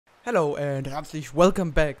Hello and herzlich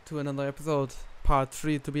welcome back to another episode, part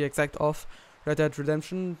 3 to be exact, of Red Dead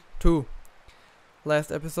Redemption 2.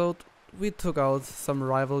 Last episode we took out some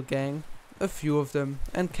rival gang, a few of them,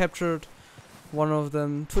 and captured one of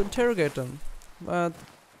them to interrogate them. But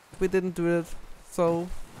we didn't do it, so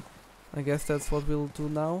I guess that's what we'll do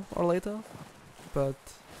now or later. But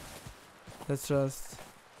let's just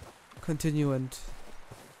continue and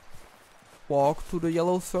walk to the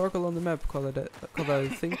yellow circle on the map, cause I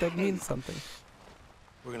think that means something.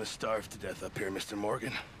 We're gonna starve to death up here, Mr.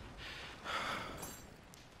 Morgan.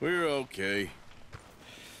 We're okay.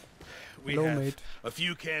 We Hello, have mate. a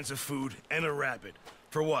few cans of food and a rabbit.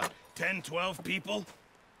 For what, 10, 12 people?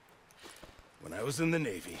 When I was in the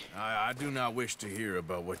Navy... I do not wish to hear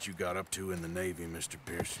about what you got up to in the Navy, Mr.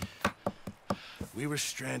 Pearson. We were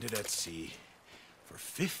stranded at sea for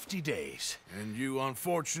 50 days. And you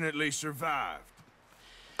unfortunately survived.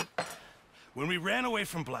 When we ran away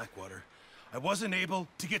from Blackwater, I wasn't able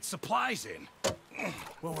to get supplies in.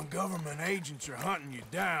 Well, when government agents are hunting you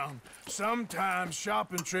down, sometimes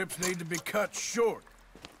shopping trips need to be cut short.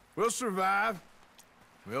 We'll survive.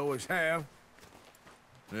 We always have.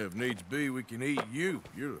 If needs be, we can eat you.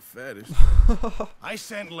 You're the fattest. I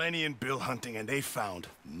sent Lenny and Bill hunting, and they found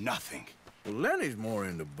nothing. Well, Lenny's more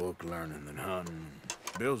into book learning than hunting.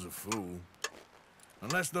 Bill's a fool.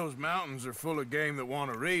 Unless those mountains are full of game that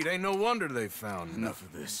want to read, ain't no wonder they found Enough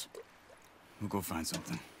of this. We'll go find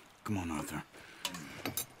something. Come on, Arthur.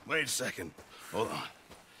 Wait a second. Hold on.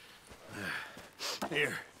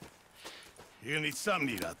 Here. You're gonna need something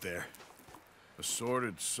to eat out there.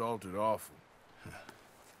 Assorted, salted offal.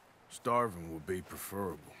 Starving would be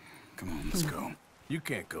preferable. Come on, let's go. You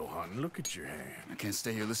can't go hunting. Look at your hand. I can't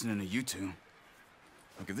stay here listening to you two.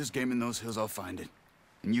 Look, if there's game in those hills, I'll find it.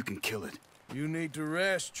 And you can kill it. You need to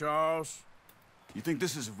rest, Charles. You think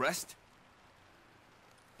this is rest?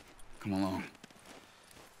 Come along.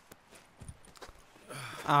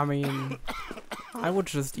 I mean, I would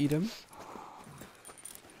just eat him.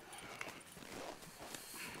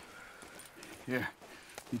 Here,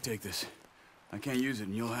 you take this. I can't use it,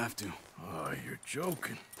 and you'll have to. Oh, you're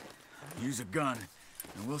joking. Use a gun,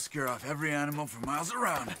 and we'll scare off every animal for miles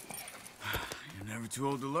around. You're never too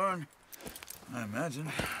old to learn, I imagine.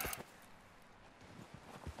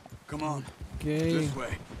 Come on. Okay, This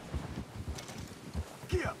way.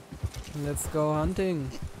 Get up. let's go hunting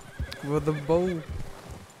with the bow.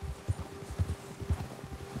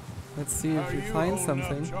 Let's see if we find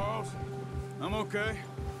something. Charles? I'm okay,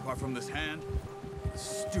 apart from this hand.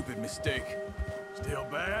 Stupid mistake. Still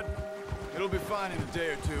bad? It'll be fine in a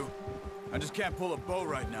day or two. I just can't pull a bow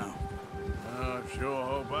right now. I sure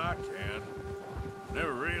hope I can.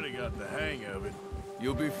 Never really got the hang of it.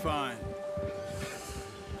 You'll be fine.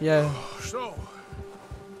 Yeah, So,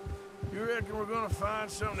 you reckon we're gonna find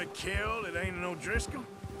something to kill that ain't no Driscoll?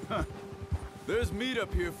 There's meat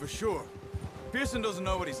up here for sure. Pearson doesn't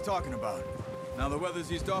know what he's talking about. Now the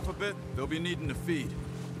weather's eased off a bit, they'll be needing to feed.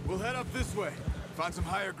 We'll head up this way, find some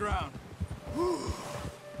higher ground.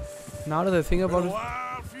 now that I think Been about a it,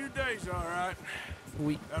 wild few days, all right.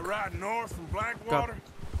 we That ride north from Blackwater,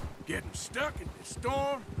 getting stuck in the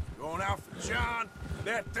storm, going out for John,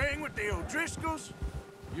 that thing with the O'Driscolls.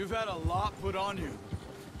 You've had a lot put on you.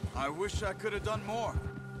 I wish I could have done more.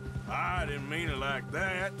 I didn't mean it like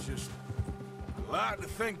that, just a lot to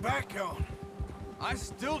think back on. I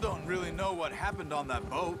still don't really know what happened on that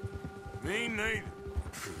boat. Me neither.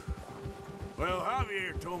 Well,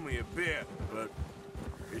 Javier told me a bit, but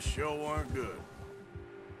it sure weren't good.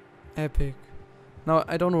 epic. Now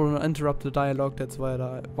I don't want to interrupt the dialogue. That's why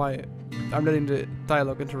I'm letting the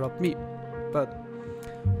dialogue interrupt me. But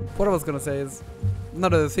what I was gonna say is, now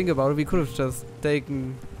that I think about it, we could have just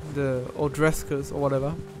taken the O'Driscolls or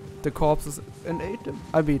whatever, the corpses, and ate them.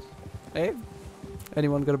 I mean, eh?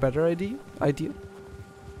 Anyone got a better idea?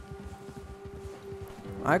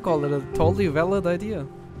 I call it a totally valid idea.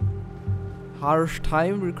 Harsh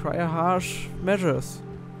time require harsh measures.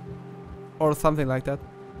 Or something like that.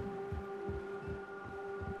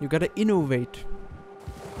 You gotta innovate.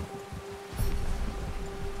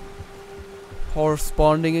 Horse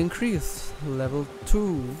bonding increase. Level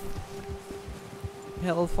 2.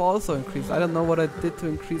 Health also increased. I don't know what I did to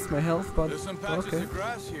increase my health, but There's some patches okay. of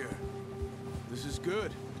grass here. This is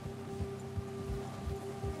good.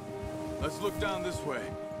 Let's look down this way.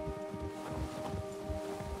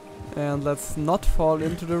 And let's not fall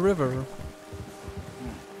into the river.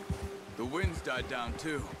 The wind's died down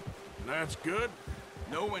too. That's good.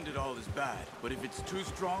 No wind at all is bad, but if it's too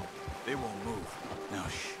strong, they won't move. Now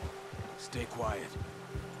shh. Stay quiet.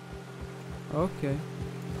 Okay.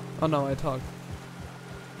 Oh no, I talk.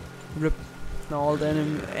 Rip. Now all the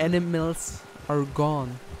animals are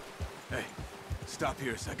gone. Hey, stop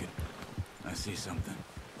here a second. I see something.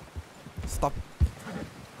 Stop.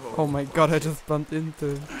 Oh my god, I just bumped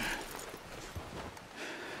into him.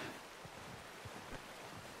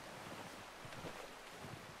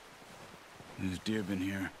 There's deer been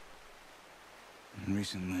here.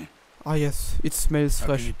 Recently. Ah yes, it smells How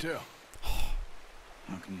can fresh. you tell?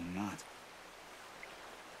 How can you not?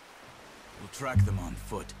 We'll track them on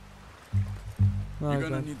foot. Oh You're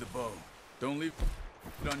gonna god. need the bow. Don't leave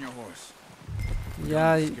it on your horse.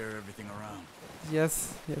 Yeah, Don't scare everything around.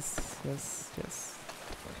 yes.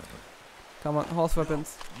 Come on, horse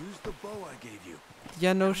weapons. Use the bow I gave you.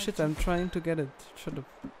 Yeah, no shit, I'm trying to get it. Shut up.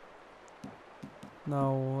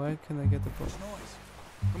 Now, where can I get the bow? There's noise.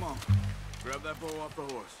 Come on. Grab that bow off the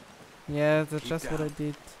horse. Yeah, that's Keep just what I down.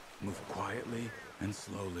 did. Move quietly and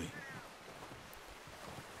slowly.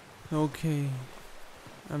 Okay.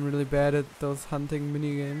 I'm really bad at those hunting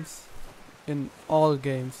mini games. In all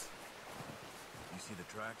games. You see the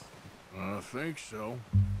tracks? I think so.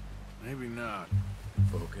 Maybe not.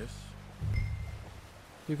 Focus.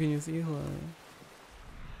 You can use Eli.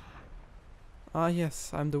 Ah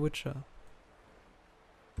yes, I'm the Witcher.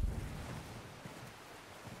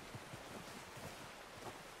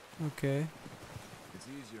 Okay. It's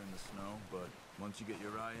easier in the snow, but once you get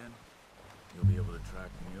your eye in, you'll be able to track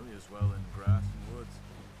nearly as well in grass and woods.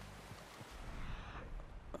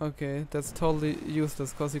 Okay, that's totally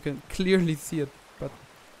useless because you can clearly see it, but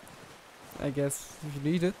I guess if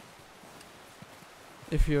you need it.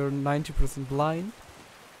 If you're 90% blind.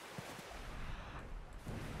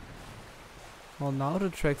 Well, now the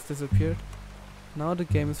tracks disappeared. Now the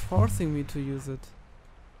game is forcing me to use it.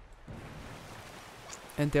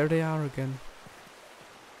 And there they are again.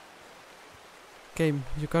 Game,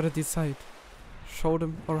 you gotta decide. Show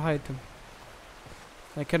them or hide them.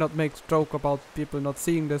 I cannot make joke about people not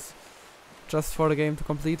seeing this just for the game to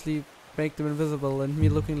completely make them invisible and me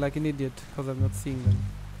looking like an idiot because I'm not seeing them.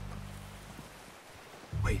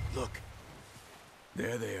 Wait, look.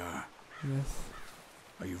 There they are. Yes.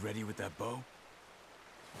 Are you ready with that bow?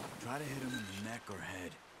 Try to hit him in the neck or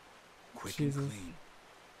head. Quick Jesus. and clean.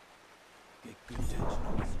 Get good tension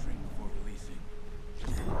on the string before releasing.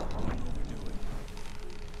 Don't overdo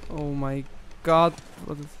it. Oh my god.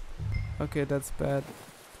 What is... Okay, that's bad.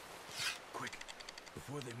 Quick,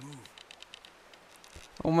 before they move.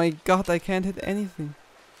 Oh my god, I can't hit anything.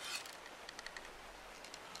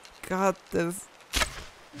 God, that's...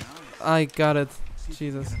 Nice. I got it. See if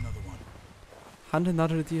you can Jesus. get another one. Hunt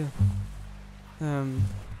another deer.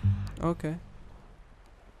 Okay.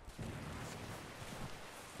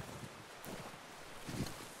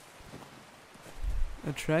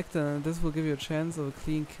 Attract this will give you a chance of a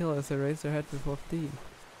clean kill as they raise their head before fleeing.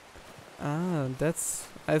 Ah, that's...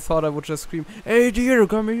 I thought I would just scream, "Hey deer,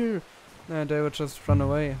 come here!" And they would just run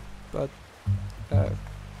away. But,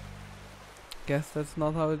 guess that's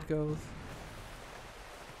not how it goes.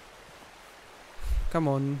 Come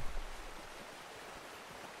on.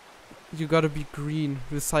 You gotta be green.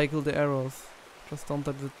 Recycle the arrows. Just don't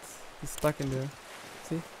let it be stuck in there.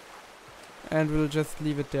 See? And we'll just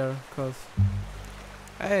leave it there, cause...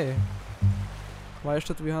 Hey! Why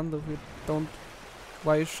should we hunt if we don't...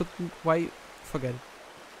 Why shouldn't... Why... Forget it.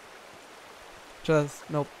 Just...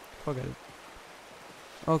 Nope. Forget it.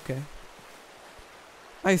 Okay.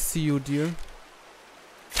 I see you, dear.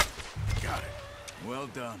 Got it. Well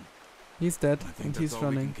done. He's dead, I think and that's he's all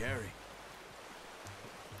running. we can carry.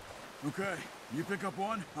 Okay, you pick up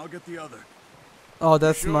one, I'll get the other. Oh,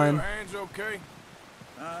 that's Sure mine. your hand's okay?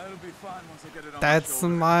 It'll be fine once I get it on That's my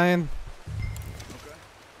shoulder. mine. Okay,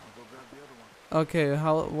 I'll go grab the other one. Okay,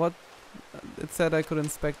 how... What... It said I could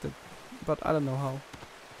inspect it. But I don't know how.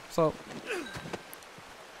 So...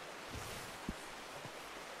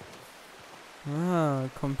 Ah,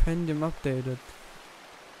 compendium updated.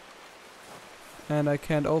 And I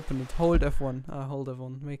can't open it. Hold F1. Ah, hold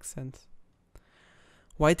F1. Makes sense.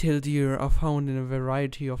 White-tailed deer are found in a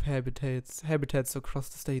variety of habitats across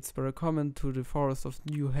the states, but are common to the forests of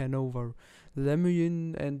New Hanover,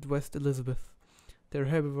 Lemurian, and West Elizabeth. Their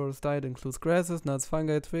herbivorous diet includes grasses, nuts,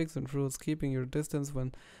 fungi, twigs, and fruits. Keeping your distance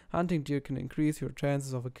when hunting deer can increase your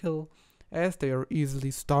chances of a kill, as they are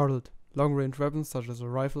easily startled. Long-range weapons such as a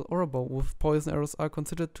rifle or a bow with poison arrows are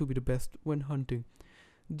considered to be the best when hunting.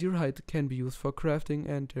 Deer hide can be used for crafting,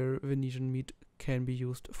 and their Venetian meat can be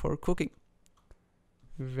used for cooking.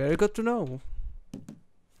 Very good to know.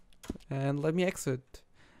 And let me exit.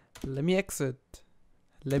 Let me exit.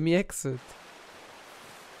 Let me exit.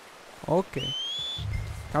 Okay.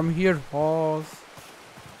 Come here, horse.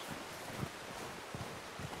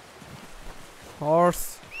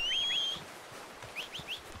 Horse.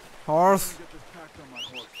 Horse. Get this packed on my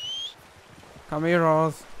horse. Come here,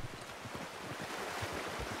 horse.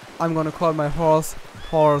 I'm gonna call my horse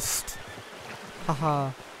Horst.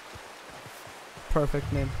 Haha.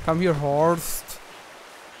 Perfect name. Come here, Horst.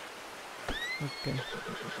 Okay.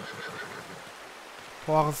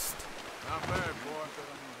 Horst. Not bad,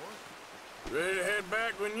 boy. Ready to head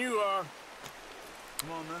back when you are.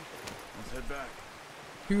 Come on, then. Let's head back.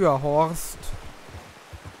 Here, Horst.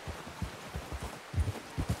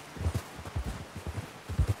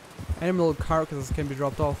 Animal carcasses can be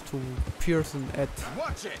dropped off to Pearson at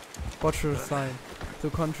Watch it! Butcher's sign to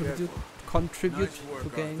contribute Nice work, to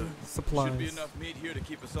gang Arthur. supplies. Should be enough meat here to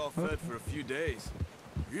keep us all fed for a few days.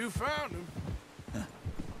 You found him.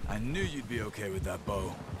 I knew you'd be okay with that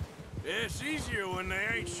bow. It's easier when they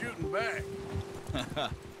ain't shooting back.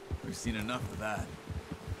 We've seen enough of that.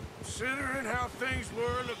 Considering how things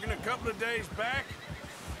were looking a couple of days back,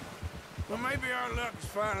 well, maybe our luck is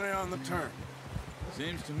finally on the turn.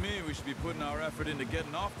 Seems to me we should be putting our effort into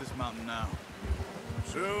getting off this mountain now.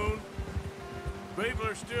 Soon. People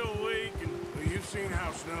are still weak, and well, you've seen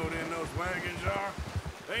how snowed in those wagons are.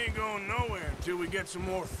 They ain't going nowhere until we get some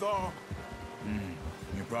more thaw.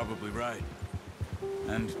 You're probably right.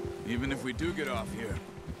 And even if we do get off here,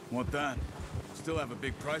 what then? Still have a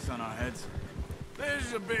big price on our heads. This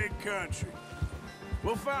is a big country.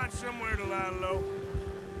 We'll find somewhere to lie low.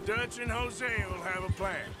 Dutch and Jose will have a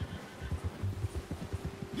plan.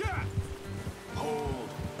 Yeah! Hold.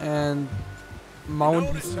 And Notice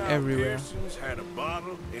mountains how everywhere. Pearson's had a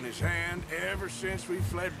bottle in his hand ever since we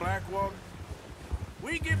fled Blackwater?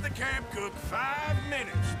 We give the camp cook 5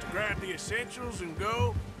 minutes to grab the essentials and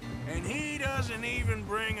go, and he doesn't even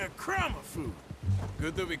bring a crumb of food.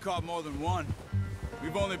 Good that we caught more than one.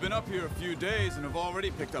 We've only been up here a few days and have already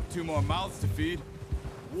picked up 2 more mouths to feed.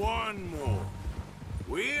 One more.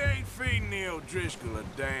 We ain't feeding the O'Driscoll a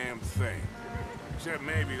damn thing. Except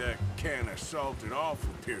maybe that can of salted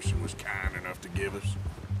offal Pearson was kind enough to give us.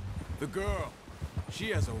 The girl, she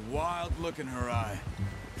has a wild look in her eye.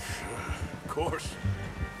 Of course.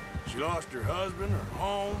 She lost her husband, her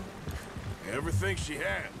home, everything she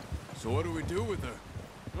had. So what do we do with her?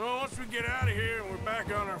 Well, once we get out of here and we're back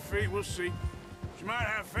on our feet, we'll see. She might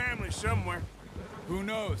have family somewhere. Who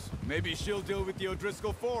knows? Maybe she'll deal with the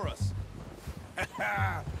O'Driscoll for us.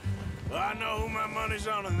 Well, I know who my money's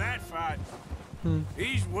on in that fight.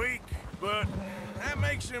 He's weak, but that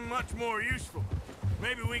makes him much more useful.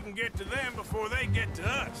 Maybe we can get to them before they get to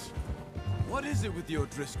us. What is it with the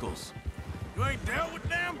O'Driscolls? You ain't dealt with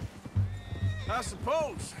them? I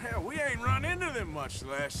suppose. Hell, we ain't run into them much the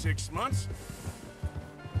last 6 months.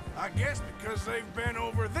 I guess because they've been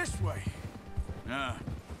over this way. Yeah.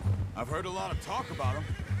 I've heard a lot of talk about them.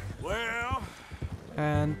 Well,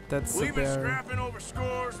 And that's the we've been bear. scrapping over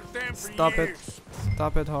scores with them for Stop it. years.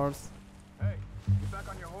 Stop it, horse. Hey, get back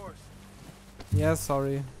on your horse. Yeah,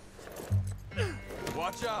 sorry.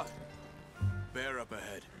 Watch out. Bear up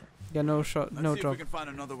ahead. Yeah, no shot, Let's no see if job. we can find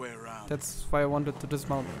another way around. That's why I wanted to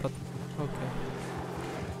dismount, but okay.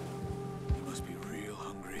 You must be real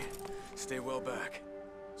hungry. Stay well back.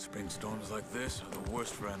 Spring storms like this are the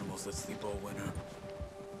worst for animals that sleep all winter.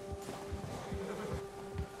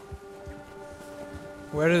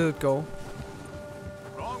 Where did it go?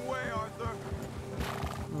 Wrong way, Arthur.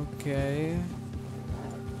 Okay.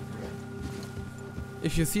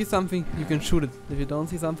 If you see something, you can shoot it. If you don't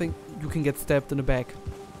see something, you can get stabbed in the back.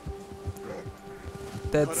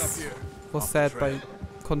 Cut up That's here. was Off the said by trail.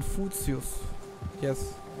 Confucius.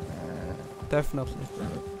 Yes. Definitely.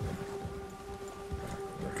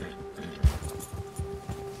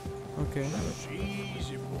 Okay.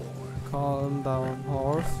 Easy, boy. Calm down,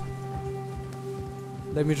 horse.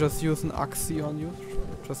 Let me just use an Axie on you.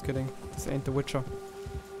 Just kidding. This ain't The Witcher.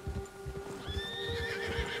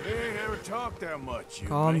 We ain't ever talked that much, you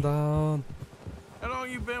Calm and me. down. How long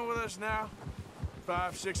you been with us now?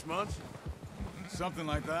 5, 6 months? Something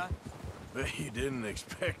like that? Bet you didn't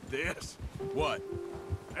expect this. What?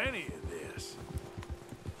 Any of this.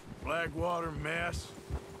 Blackwater mess.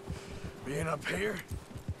 Being up here?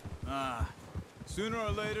 Ah. Sooner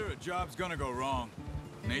or later, a job's gonna go wrong.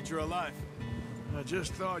 Nature of life. I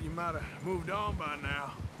just thought you might have moved on by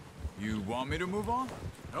now. You want me to move on?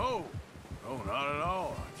 No. No, not at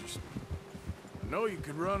all. I know you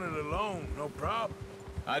could run it alone, no problem.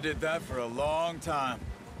 I did that for a long time.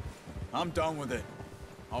 I'm done with it.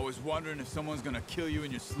 Always wondering if someone's gonna kill you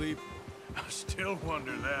in your sleep. I still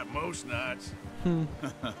wonder that most nights.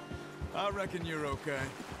 I reckon you're okay.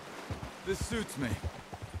 This suits me.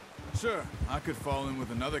 Sure, I could fall in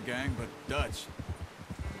with another gang, but Dutch...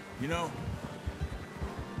 You know,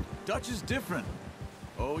 Dutch is different.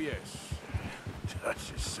 Oh, yes.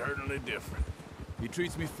 Dutch is certainly different. He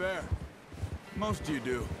treats me fair. Most of you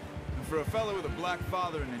do. And for a fellow with a black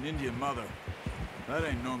father and an Indian mother, that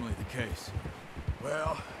ain't normally the case.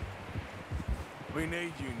 Well, we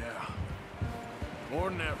need you now. More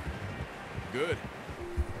than ever. Good.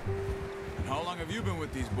 And how long have you been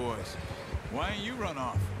with these boys? Why ain't you run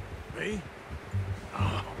off? Me?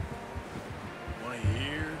 Oh, 20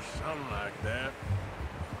 years, something like that.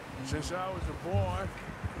 Since I was a boy.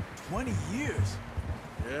 20 years?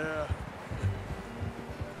 Yeah.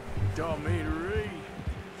 He taught me to read.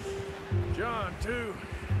 John, too.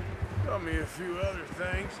 Taught me a few other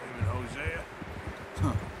things, him and Hosea.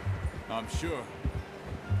 Huh. I'm sure.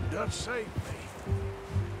 Dutch saved me.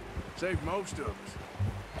 Saved most of us.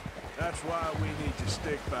 That's why we need to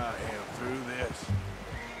stick by him through this.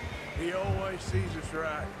 He always sees us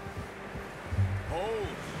right. Oh,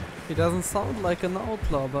 He doesn't sound like an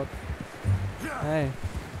outlaw, but hey,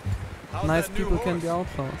 how's nice that new people can be horse?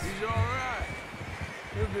 outlaws. He's all right.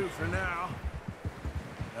 He'll do for now.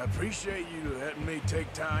 I appreciate you letting me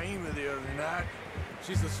take Taima the other night.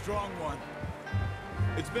 She's a strong one.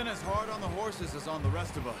 It's been as hard on the horses as on the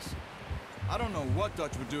rest of us. I don't know what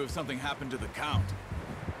Dutch would do if something happened to the Count.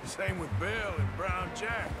 Same with Bill and Brown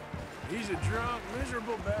Jack. He's a drunk,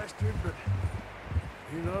 miserable bastard, but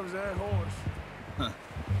he loves that horse. Huh.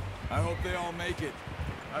 I hope they all make it.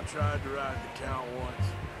 I tried to ride the Count once.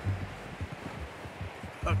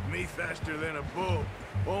 Hucked me faster than a bull.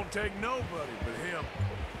 Won't take nobody but him.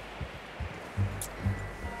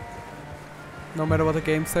 No matter what the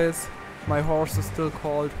game says, my horse is still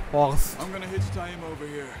called Horse. I'm gonna hitch Taima over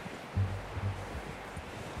here.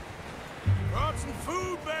 Brought some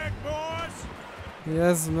food back, boys!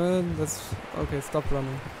 Yes, man. That's okay. Stop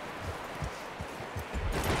running.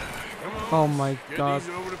 Come on. Oh my Get God. these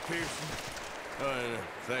over to Pearson.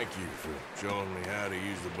 Thank you for showing me how to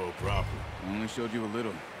use the bow properly. I only showed you a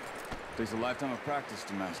little. Takes a lifetime of practice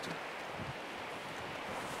to master.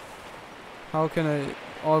 How can I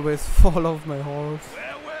always fall off my horse?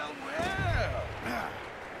 Well.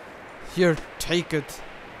 Here, take it.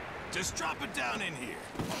 Just drop it down in here.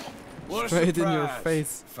 What a Straight in your surprise.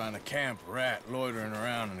 face. Find a camp rat loitering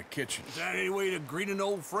around in the kitchen. Is that any way to greet an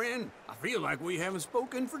old friend? I feel like we haven't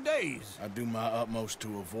spoken for days. I do my utmost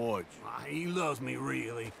to avoid you. He loves me,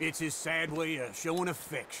 really. It's his sad way of showing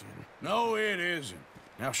affection. No, it isn't.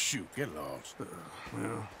 Now shoot, get lost.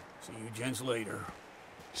 Well, see you gents later.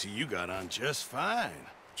 See, you got on just fine.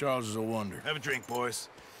 Charles is a wonder. Have a drink, boys.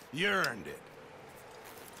 You earned it.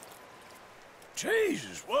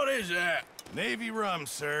 Jesus, what is that? Navy rum,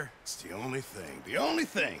 sir. It's the only thing. The only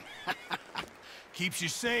thing. Keeps you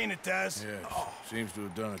sane, it does. Yeah, seems to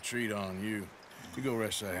have done a treat on you. You go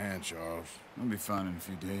rest that hand, Charles. I'll be fine in a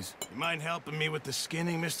few days. You mind helping me with the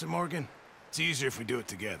skinning, Mr. Morgan? It's easier if we do it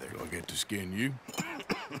together. Do I get to skin you?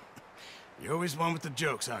 You're always one with the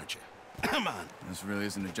jokes, aren't you? Come on. This really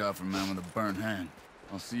isn't a job for a man with a burnt hand.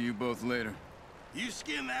 I'll see you both later. You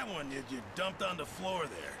skinned that one you dumped on the floor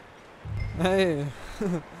there. Hey,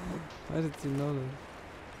 why did you know that?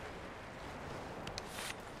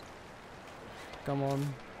 Come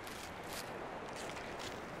on.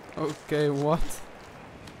 Okay, what?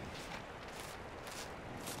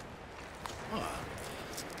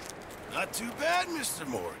 Not too bad, Mr.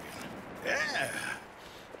 Morgan. Yeah.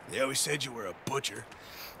 They always said you were a butcher.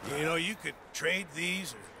 You know, you could trade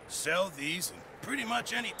these or sell these in pretty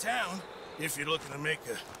much any town. If you're looking to make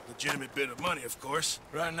a legitimate bit of money, of course.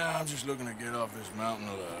 Right now, I'm just looking to get off this mountain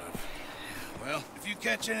alive. Well, if you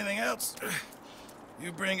catch anything else,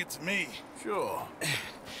 you bring it to me. Sure.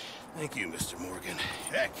 Thank you, Mr. Morgan.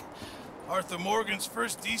 Heck, Arthur Morgan's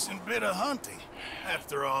first decent bit of hunting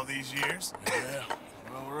after all these years. Yeah.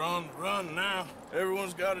 Well, we're on the run now.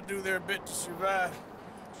 Everyone's got to do their bit to survive.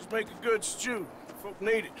 Just make a good stew. Folk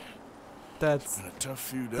need it. That's Been a tough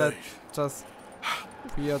few days. that's just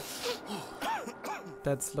weird.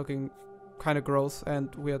 That's looking kind of gross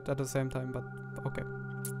and weird at the same time, but okay.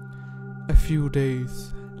 A few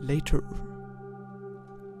days later.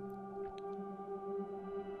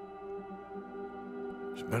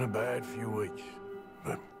 It's been a bad few weeks,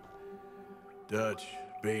 but Dutch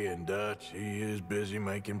being Dutch, he is busy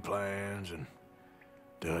making plans, and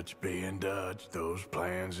Dutch being Dutch, those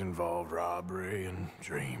plans involve robbery and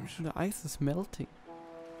dreams. The ice is melting.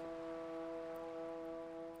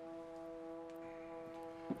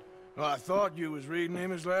 Well, I thought you was reading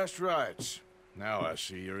him his last rites. Now I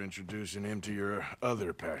see you're introducing him to your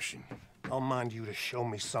other passion. I'll mind you to show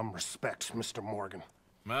me some respect, Mr. Morgan.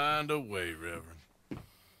 Mind away, Reverend.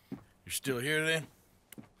 You still here, then?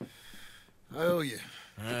 I owe you.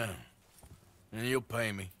 Yeah. And you'll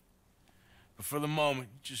pay me. But for the moment,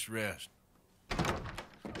 just rest.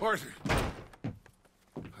 Arthur,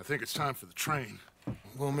 I think it's time for the train.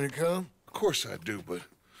 Want me to come? Of course I do, but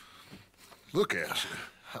look at you.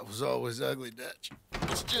 I was always ugly, Dutch.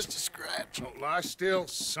 It's just a scratch. Don't lie still,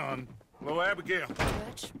 son. Hello, Abigail.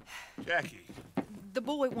 Dutch, Jackie. the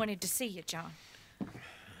boy wanted to see you, John.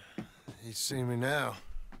 He's seen me now.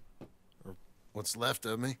 Or what's left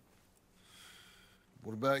of me.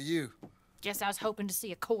 What about you? Guess I was hoping to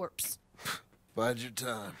see a corpse. Bide your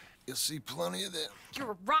time. You'll see plenty of them.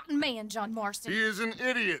 You're a rotten man, John Marston. He is an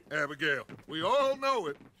idiot, Abigail. We all know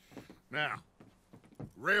it. Now,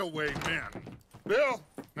 railway men. Bill,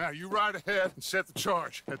 now you ride ahead and set the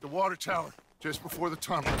charge at the water tower just before the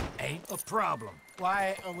tunnel. Ain't a problem.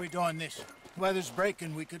 Why are we doing this? Weather's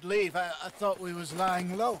breaking. We could leave. I thought we was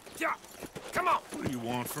lying low. Yeah, come on. What do you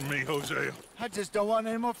want from me, Hosea? I just don't want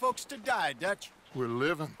any more folks to die, Dutch. We're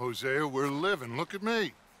living, Hosea. We're living. Look at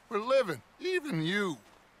me. We're living. Even you.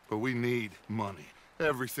 But we need money.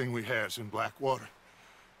 Everything we has in Blackwater.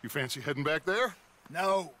 You fancy heading back there?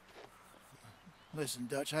 No. Listen,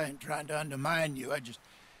 Dutch, I ain't trying to undermine you. I just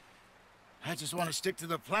want to stick to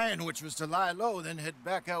the plan, which was to lie low, then head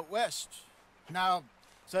back out west. Now,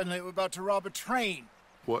 suddenly we're about to rob a train.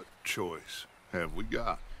 What choice have we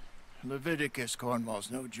got? Leviticus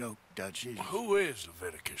Cornwall's no joke, Dutch. Who is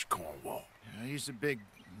Leviticus Cornwall? He's a big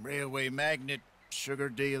railway magnate, sugar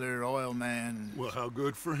dealer, oil man. Well, how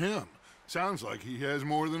good for him. Sounds like he has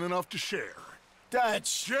more than enough to share.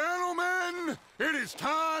 Dutch! Gentlemen, it is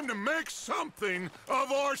time to make something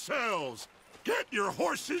of ourselves. Get your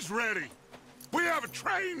horses ready. We have a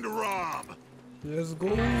train to rob. Let's go.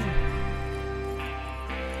 All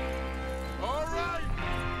right,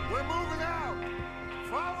 we're moving out.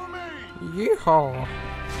 Follow me. Yeehaw.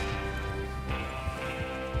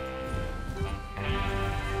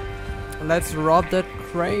 Let's rob that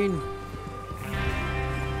train.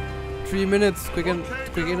 3 minutes, quick in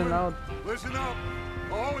and out. Listen up,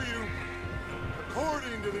 all of you.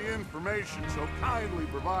 According to the information so kindly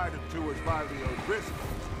provided to us by the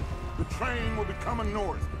O'Driscolls, the train will be coming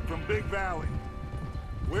north from Big Valley.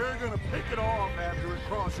 We're gonna pick it off after it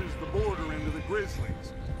crosses the border into the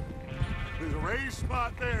Grizzlies. There's a raised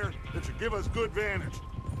spot there that should give us good vantage.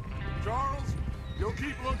 Charles, you'll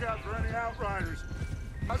keep lookout for any outriders.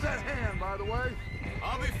 How's that hand, by the way?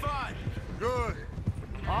 I'll be fine. Good.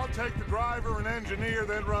 I'll take the driver and engineer,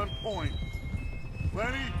 then run point.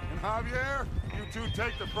 Lenny and Javier, you two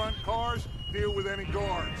take the front cars, deal with any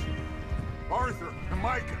guards. Arthur and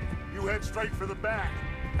Micah, you head straight for the back.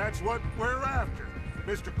 That's what we're after.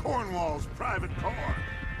 Mr. Cornwall's private car.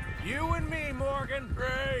 You and me, Morgan.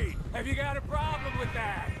 Great. Have you got a problem with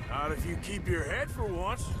that? Not if you keep your head for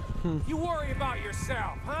once. You worry about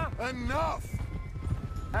yourself, huh? Enough!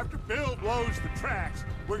 After Bill blows the tracks,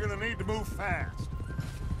 we're gonna need to move fast.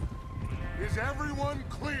 Is everyone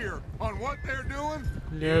clear on what they're doing?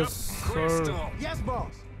 Yes, sir. Crystal. Yes,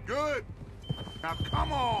 boss. Good. Now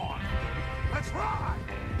come on. Let's ride.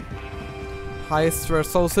 Heists were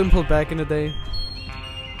so simple back in the day.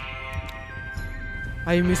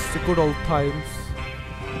 I miss the good old times.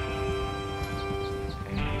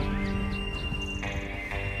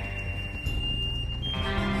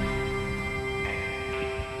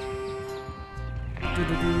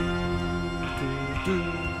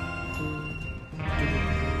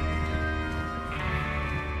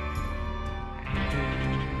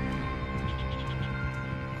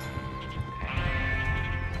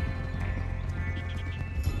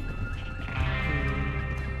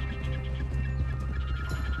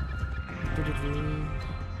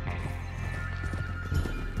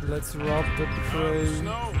 Let's rob the train.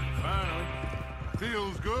 Snow, finally.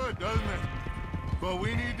 Feels good, doesn't it? But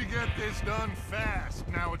we need to get this done fast.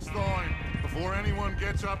 Now it's thawing, before anyone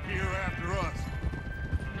gets up here after us.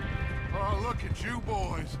 Oh, look at you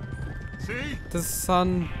boys. See? The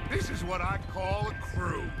sun. This is what I call a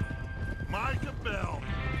crew. Micah Bell,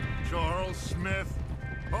 Charles Smith,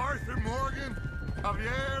 Arthur Morgan,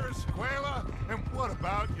 Javier Escuela, and what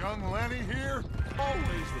about young Lenny here?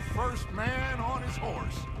 Always the first man on his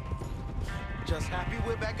horse. Just happy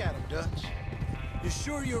we're back at him, Dutch. You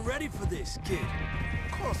sure you're ready for this, kid?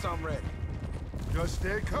 Of course I'm ready. Just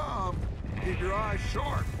stay calm. Keep your eyes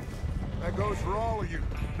sharp. That goes for all of you.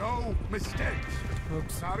 No mistakes.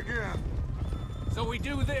 Oops. Not again. So we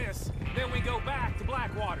do this, then we go back to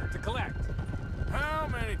Blackwater to collect. How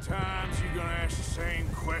many times you gonna ask the same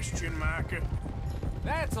question, Micah?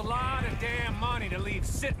 That's a lot of damn money to leave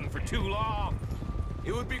sitting for too long.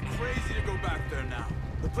 It would be crazy to go back there now.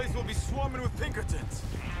 The place will be swarming with Pinkertons.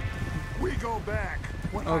 We go back.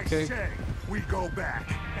 When Okay. I say we go back.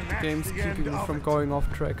 And that's Game's the keeping end me of from it. going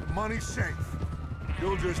off track. Money's safe.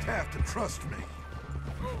 You'll just have to trust me.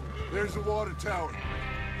 There's the water tower.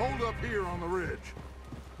 Hold up here on the ridge.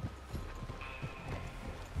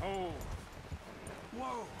 Oh.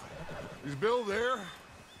 Whoa. Is Bill there?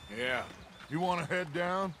 Yeah. You want to head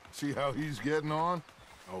down? See how he's getting on?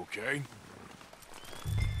 Okay.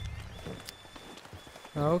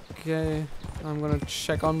 Okay, I'm gonna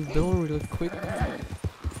check on Bill real quick.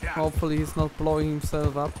 Hopefully he's not blowing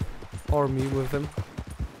himself up. Or me with him.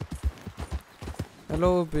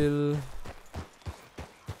 Hello, Bill.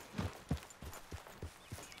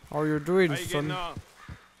 How are you doing, son?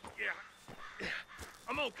 Yeah.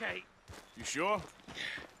 I'm okay. You sure?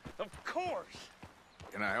 Of course.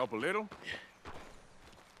 Can I help a little?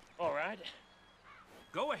 All right.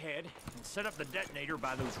 Go ahead and set up the detonator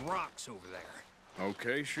by those rocks over there.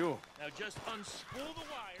 Okay, sure. Now just unspool the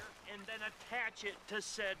wire and then attach it to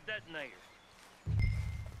said detonator.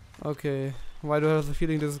 Okay, why do I have the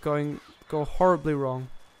feeling this is go horribly wrong?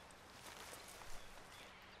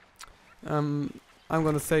 I'm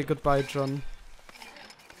gonna say goodbye, John.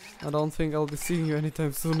 I don't think I'll be seeing you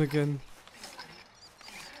anytime soon again.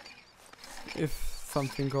 If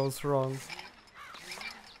something goes wrong.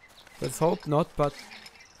 Let's hope not, but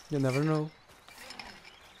you never know.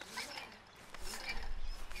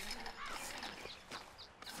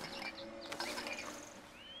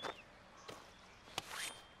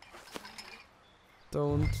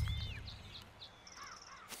 Don't.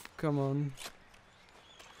 Come on.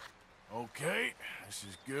 Okay, this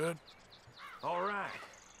is good. All right.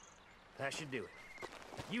 That should do it.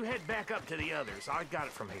 You head back up to the others. I got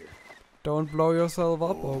it from here. Don't blow yourself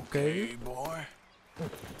up, okay? Hey, boy.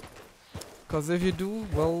 Cause if you do,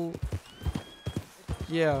 well,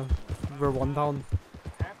 yeah, we're one down.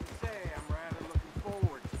 I have to say, I'm rather looking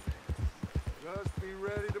forward to this. Just be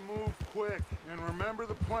ready to move quick, and remember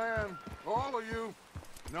the plan. All of you,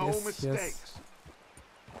 no Yes, mistakes. yes.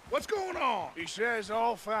 What's going on? He says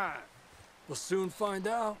all fine. We'll soon find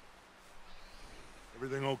out.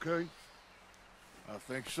 Everything okay? I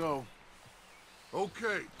think so.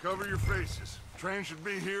 Okay, cover your faces. Train should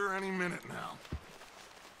be here any minute now.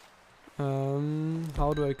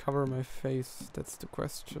 How do I cover my face? That's the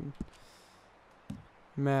question.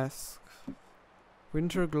 Mask.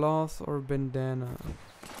 Winter gloves or bandana?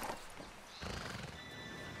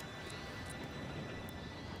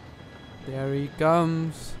 There he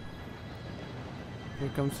comes. Here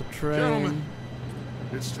comes the train. Gentlemen,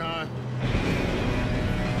 it's time.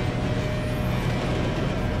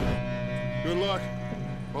 Good luck,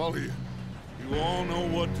 all of you. You all know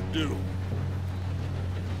what to do.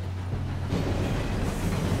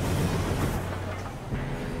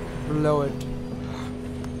 Blow it.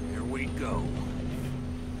 Here we go.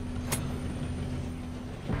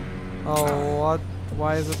 Oh, what?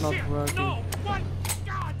 Why is it not working? No! What?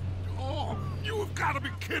 God! Oh, you have got to be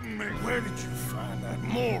kidding me. Where did you find that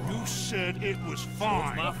moron? You said it was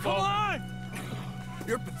fine. My fault. Come on!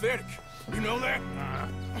 You're pathetic. You know that?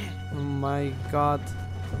 Oh my god.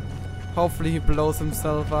 Hopefully he blows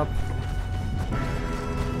himself up.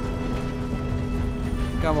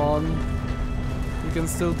 Come on. You can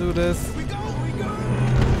still do this. We go! We go!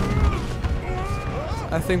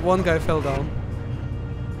 I think one guy fell down.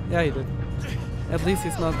 Yeah, he did. At least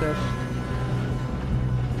he's not dead.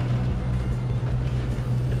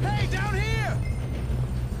 Hey, down here!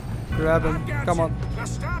 Grab him. Come on. Now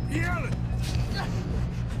stop yelling!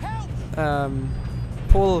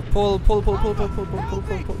 Pull. You're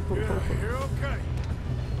okay.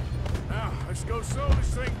 Now, let's go slow this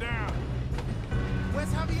thing down. Where's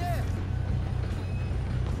Javier?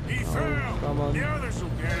 He fell. come on. The others will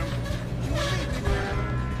get him.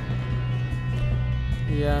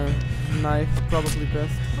 Yeah, knife probably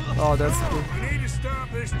best. Oh, that's good. We need to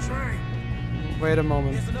stop this train. Wait a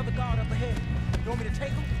moment. There's another guard up ahead. You want me to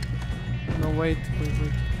take him? No, wait.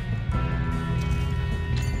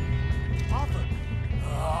 Arthur.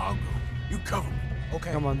 I'll go. You cover me.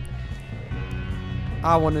 Okay. Come on.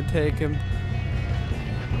 I wanna take him.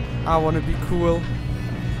 I wanna be cool.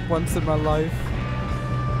 Once in my life.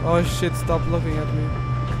 Oh shit, stop looking at me.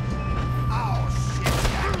 Oh, shit.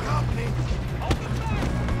 Got company.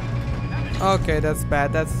 Okay, that's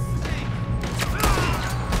bad.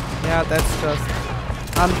 Yeah, that's just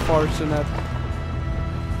unfortunate.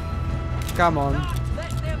 Come on. Let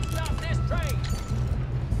them stop this train.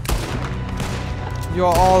 You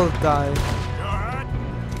all die. You alright?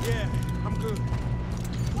 Yeah, I'm good.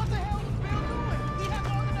 What the hell was Bill doing? He had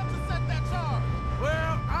long enough to set that charge.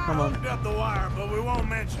 Well, I Come on. hooked up the wire, but we won't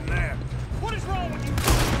mention that. What is wrong with you?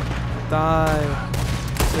 Die.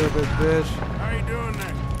 Stupid bitch. How you doing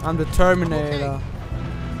there? I'm the Terminator.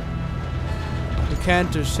 You can't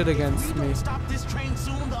do shit against We me. don't stop this train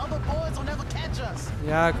soon, the other boys will never catch us.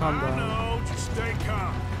 Yeah, calm down. No, just stay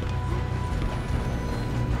calm.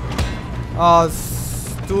 Oh,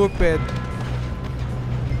 stupid.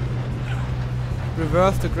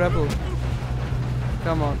 Reverse the grapple.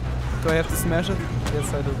 Come on. Do I have to smash it?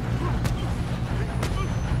 Yes, I do.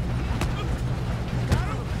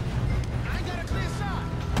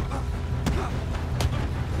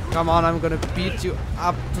 Come on, I'm gonna beat you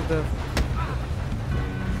up to the...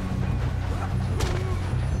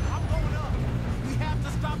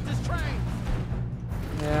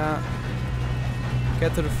 Yeah.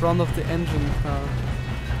 Get to the front of the engine car.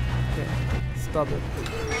 Okay, stop it.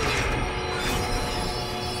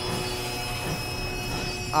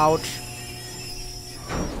 Ouch.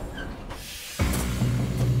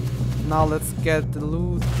 Now let's get the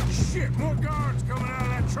loot. Shit, more guards coming out of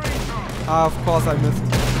that train car. Ah, of course I missed.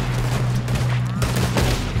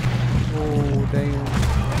 Oh, dang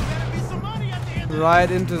it. Right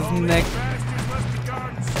into his neck.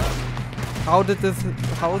 How do I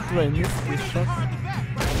miss these shots?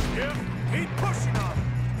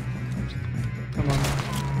 Come on.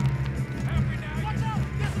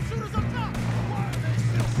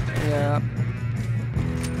 Yeah.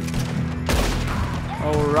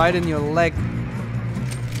 Oh, right in your leg.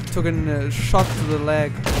 Took a shot to the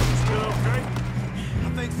leg. Still okay? I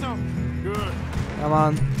think so. Good. Come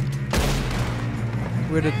on.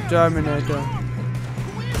 We're the Terminator.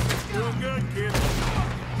 Doing good, kid.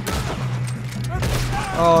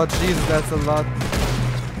 Oh, Jesus, that's a lot.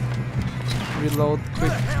 Reload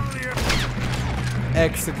quick.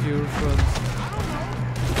 Execution.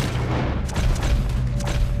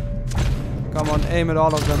 Come on, aim at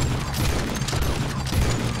all of them.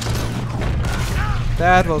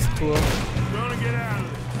 That was cool.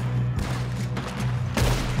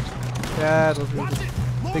 That was really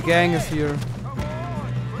good. The gang is here.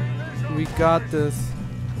 We got this.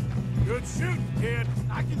 Good shooting, kid.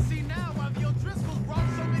 I can see now why the O'Driscolls brought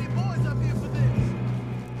so many boys up here for this.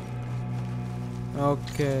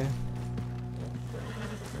 Okay.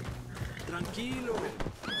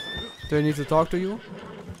 Do I need to talk to you?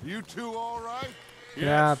 You two all right?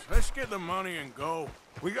 Yeah. Let's get the money and go.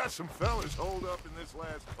 We got some fellas holed up in this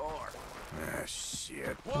last car. Ah,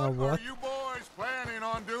 shit. What? Are you boys planning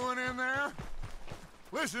on doing in there?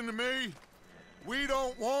 Listen to me. We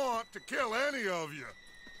don't want to kill any of you.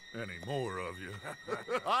 Any more of you.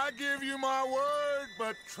 I give you my word,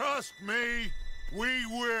 but trust me, we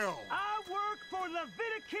will. I work for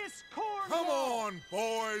Leviticus Cornwall. Come on,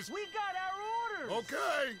 boys. We got our orders.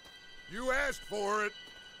 Okay. You asked for it.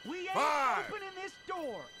 We ain't 5, opening this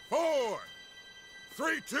door. 4,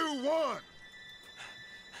 3, 2, 1.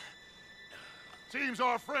 Seems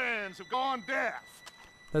our friends have gone deaf.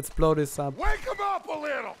 Let's blow this up. Wake them up a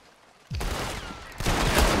little.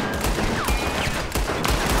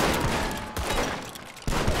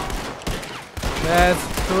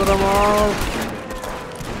 Let's shoot them all.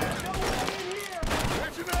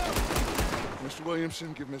 Mr.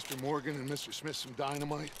 Williamson, give Mr. Morgan and Mr. Smith some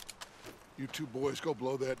dynamite. You two boys go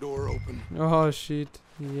blow that door open. Oh shit.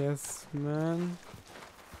 Yes, man.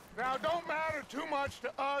 Now, don't matter too much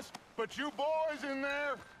to us, but you boys in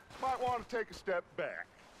there might want to take a step back.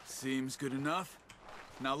 Seems good enough.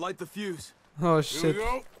 Now light the fuse. Oh Here shit. we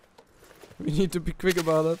go. We need to be quick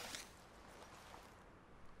about it.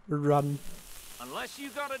 Run. Unless you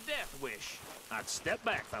got a death wish, I'd step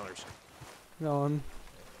back, fellers. Go on.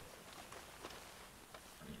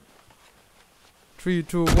 3,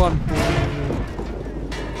 2, 1.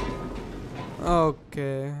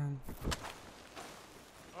 Okay.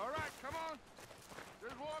 All right, come on.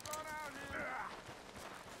 Just walk on out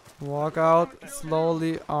here. Walk out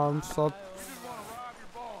slowly, arms up. We just want to rob your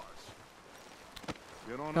boss.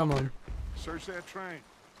 Get on Come up on. there. Search that train.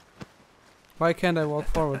 Why can't I walk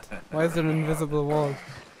forward? Why is there an invisible wall?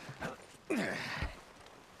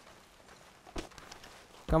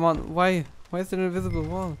 Come on, why? Why is there an invisible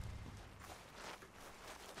wall?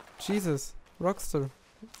 Jesus, Rockstar.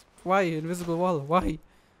 Why? Invisible wall, why?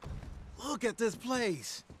 Look at this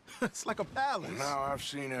place. It's like a palace. Now I've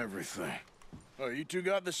seen everything. Oh, you two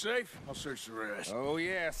got the safe? I'll search the rest. Oh,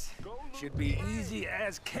 yes. Should be easy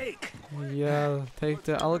as cake. Yeah, take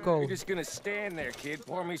the alcohol. You're just gonna stand there, kid.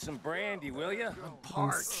 Pour me some brandy, will ya? I'm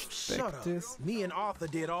parched. Inspect this. Me and Arthur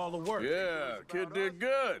did all the work. Yeah, kid did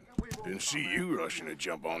good. Didn't see you rushing to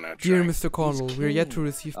jump on that Dear train. Mr. Cornwall, we are yet to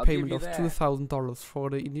receive I'll give payment you of that. $2,000 for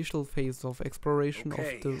the initial phase of exploration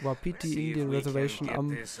Okay, of the let's Wapiti see if Indian we can Reservation get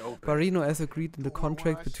this open. Barino as agreed in the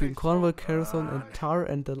contract between Cornwall, Carson and Tar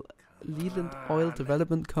and the Leland Oil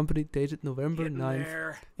Development Company dated November Getting 9th,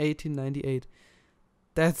 there. 1898.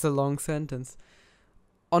 That's a long sentence.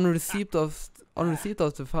 On receipt of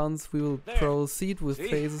the funds, we will proceed with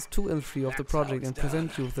phases 2 and 3 of the project and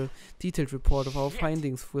present you with a detailed report of our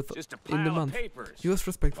findings in the month. Yours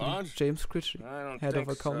respectfully, James Critchley, Head of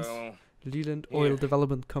Accounts, Leland Oil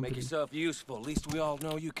Development Company. Make yourself useful. At least we all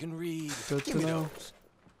know you can read. Good to know.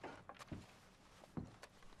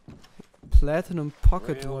 Platinum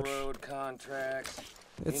pocket watch.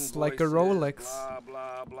 It's like a Rolex. Blah,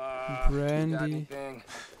 blah, blah. Brandy.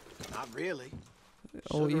 Not really.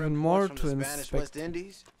 Oh, Sugar even more imports from to the Spanish West inspect.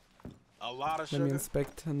 Indies. A lot of Let me sugar.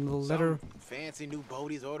 inspect and the Some letter. fancy new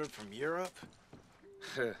boaties ordered from Europe.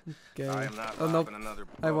 Okay. I am not Oh no, robbing another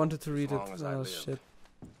I boat wanted to read as it. long as I Oh live. shit.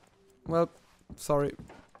 Well, sorry.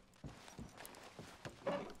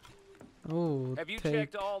 Oh, Have you take.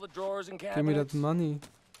 checked all the drawers and cabinets? Give me that money.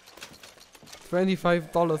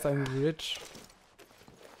 $25, I'm rich.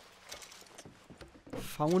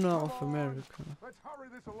 Fauna of America. Let's hurry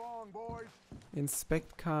this along, boys.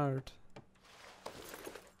 Inspect card.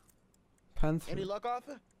 Panther. Any luck,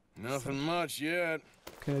 Arthur? Nothing much yet.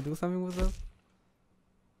 Can I do something with that?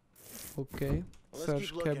 Okay. Well, let's Search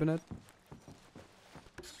keep looking. cabinet.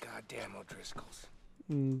 Goddamn O'Driscolls.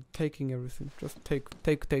 Taking everything. Just take.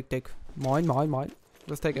 Mine.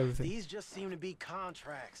 Just take everything. These just seem to be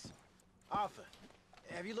contracts. Arthur,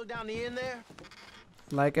 have you looked down the end there?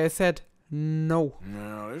 Like I said, no.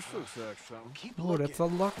 No, this looks like something. Keep Oh, looking. that's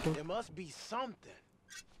unlocked. There must be something.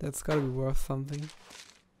 That's gotta be worth something.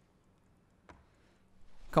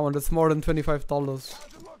 Come on, that's more than $25.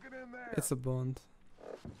 How's it looking in there? It's a bond.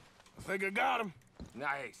 I think I got him.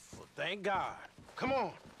 Nice. Well, thank God. Come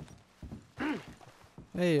on.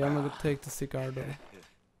 Hey, I'm gonna take the cigar though.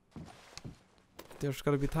 There's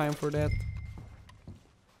gotta be time for that.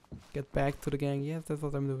 Get back to the gang. Yes, that's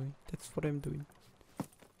what I'm doing.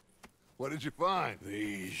 What did you find?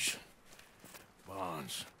 These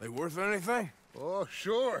bonds. They worth anything? Oh,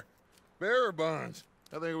 sure. Bearer bonds.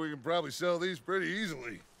 I think we can probably sell these pretty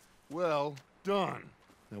easily. Well done.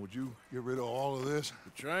 Now, would you get rid of all of this?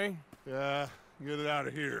 The train? Yeah, get it out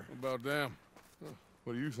of here. What about them?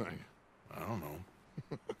 What do you think? I don't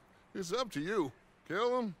know. It's up to you.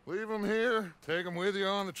 Kill them, leave them here, take them with you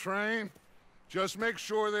on the train. Just make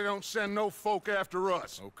sure they don't send no folk after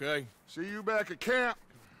us. Okay. See you back at camp.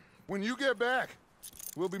 When you get back,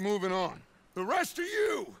 we'll be moving on. The rest of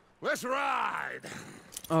you, let's ride!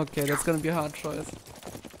 Okay, that's gonna be a hard choice.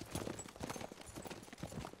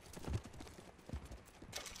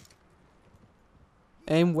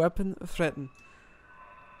 Aim, weapon, threaten.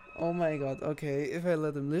 Oh my god, okay, if I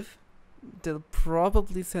let them live, they'll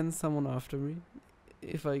probably send someone after me.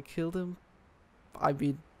 If I kill them, I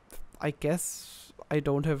mean, I guess I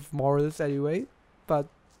don't have morals anyway, but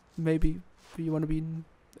maybe we wanna be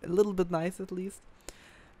a little bit nice at least.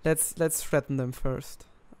 Let's threaten them first.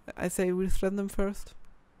 I say we threaten them first.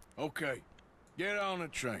 Okay. Get on the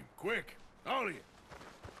train. Quick. All of you.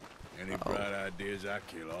 Any bright ideas, I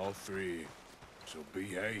kill all three. So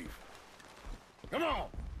behave. Come on.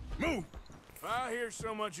 Move. If I hear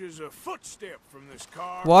so much as a footstep from this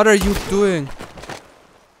car... What are you doing?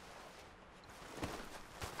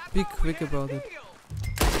 Be quick about it.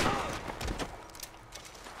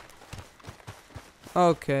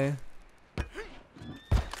 Okay.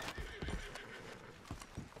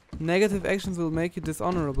 Negative actions will make you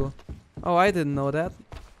dishonorable. Oh, I didn't know that.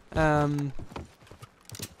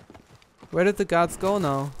 Where did the guards go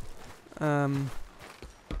now?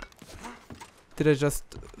 Did I just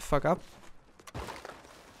fuck up?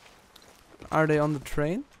 Are they on the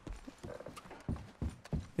train?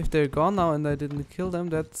 If they're gone now and I didn't kill them,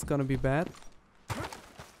 that's gonna be bad.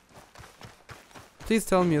 Please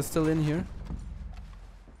tell me you're still in here.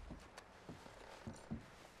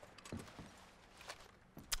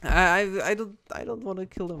 I don't want to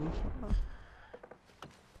kill them.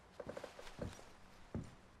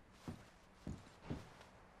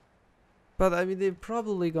 But I mean, they're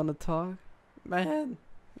probably gonna talk. Man,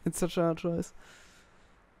 it's such a hard choice.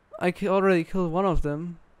 I already killed one of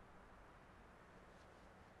them.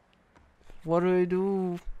 What do I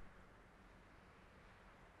do?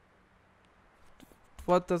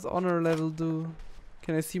 What does honor level do?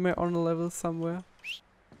 Can I see my honor level somewhere?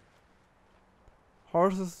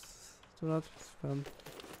 Horses do not spend.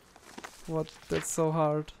 What? That's so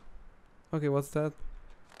hard. Okay, what's that?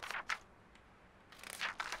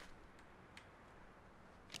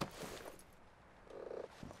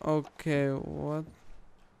 Okay, what?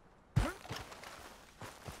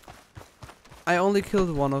 I only killed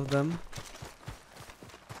one of them.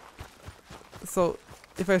 So,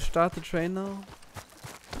 if I start the train now,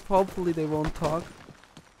 hopefully they won't talk.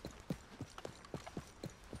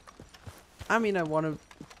 I mean, I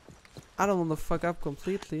I don't want to fuck up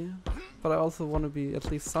completely, but I also want to be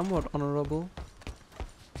at least somewhat honorable.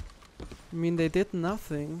 I mean, they did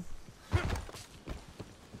nothing.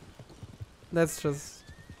 Let's just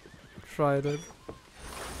try it.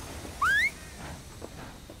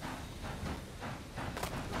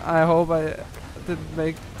 I hope I didn't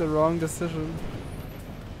make the wrong decision.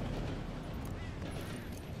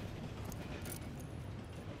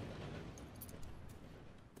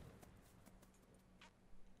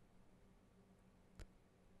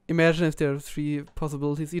 Imagine if there are 3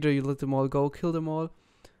 possibilities. Either you let them all go, kill them all,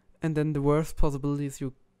 and then the worst possibility is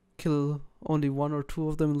you kill only 1 or 2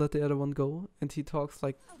 of them and let the other one go. And he talks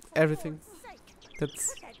like everything.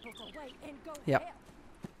 That's... yeah.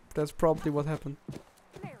 That's probably what happened.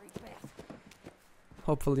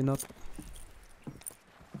 Hopefully not.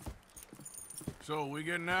 So, we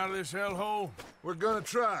getting out of this hellhole? We're gonna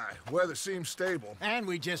try. Weather seems stable. And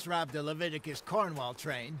we just robbed the Leviticus Cornwall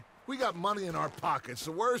train. We got money in our pockets.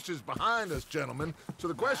 The worst is behind us, gentlemen. So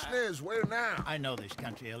the question is, where now? I know this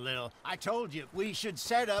country a little. I told you, we should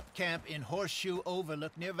set up camp in Horseshoe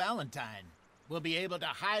Overlook near Valentine. We'll be able to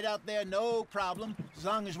hide out there, no problem, as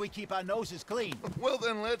long as we keep our noses clean. Well,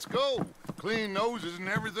 then let's go. Clean noses and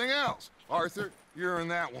everything else. Arthur, you're in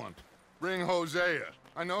that one. Bring Hosea.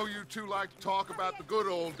 I know you two like to talk about the good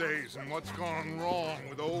old days and what's gone wrong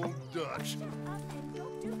with old Dutch.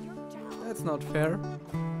 That's not fair.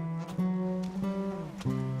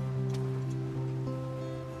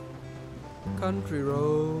 Country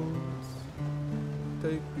roads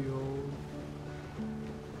take me home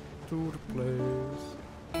to the place.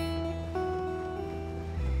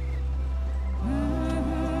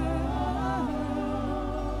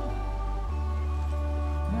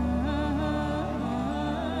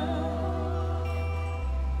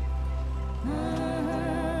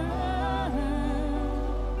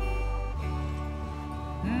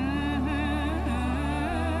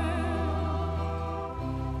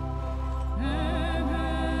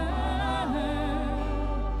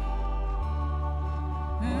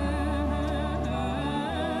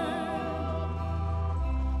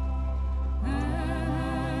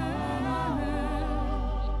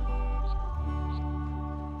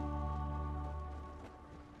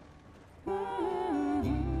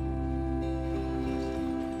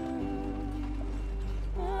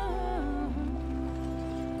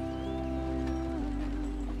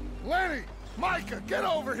 Lenny! Micah, get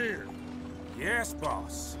over here! Yes,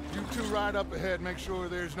 boss. You two ride up ahead, make sure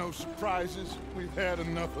there's no surprises. We've had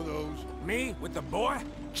enough of those. Me with the boy?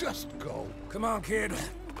 Just go. Come on, kid.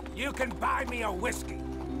 You can buy me a whiskey.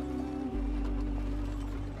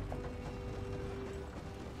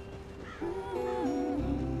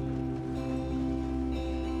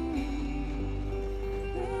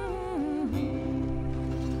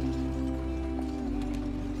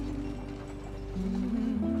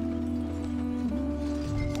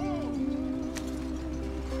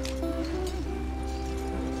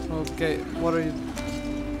 Okay, what are you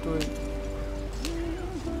doing?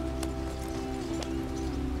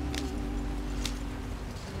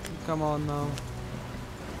 Come on now.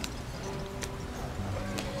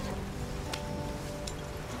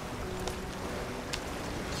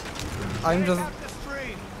 I'm just...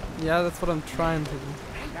 yeah, that's what I'm trying to do.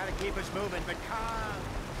 Gotta keep us moving, but calm.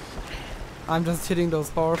 I'm just hitting those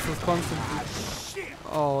horses constantly. Shit.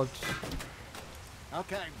 Oh,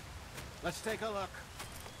 Okay, let's take a look.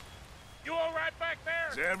 You all right back there?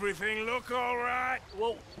 Does everything look all right?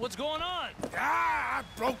 Well, what's going on? Ah, I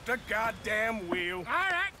broke the goddamn wheel. All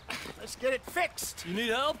right, let's get it fixed. You need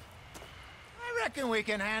help? I reckon we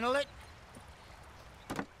can handle it.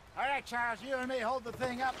 All right, Charles, you and me hold the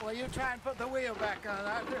thing up while you try and put the wheel back on,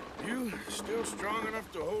 Arthur. You still strong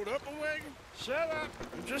enough to hold up a wagon? Shut up.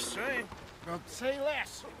 I'm just saying. Don't say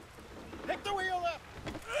less. Pick the wheel up.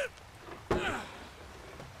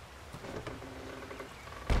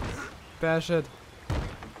 bash it.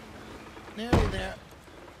 Nearly there.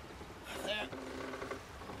 There.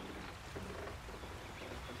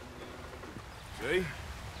 See?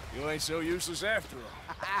 You ain't so useless after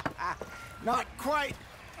all. Not quite.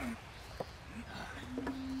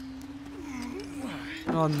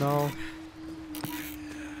 Oh no.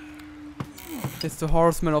 It's the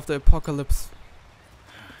horseman of the apocalypse.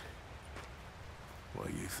 What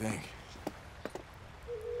do you think?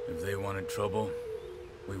 If they wanted trouble,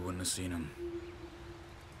 we wouldn't have seen them.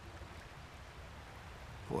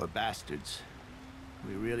 Poor bastards.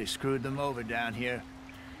 We really screwed them over down here.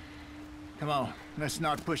 Come on, let's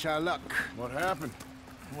not push our luck. What happened?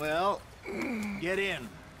 Well, get in.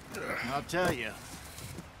 I'll tell you.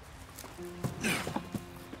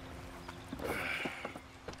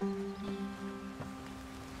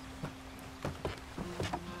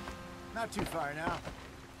 Not too far now.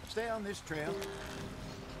 Stay on this trail.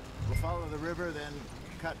 We'll follow the river, then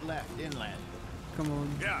cut left inland. Come on.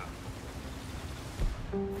 Yeah.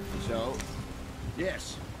 So,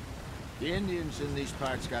 yes, the Indians in these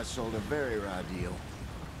parts got sold a very raw deal.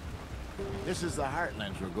 This is the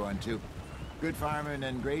heartlands we're going to. Good farming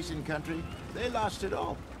and grazing country, they lost it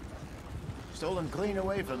all. Stolen clean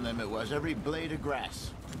away from them it was, every blade of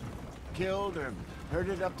grass. Killed or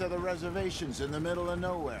herded up to the reservations in the middle of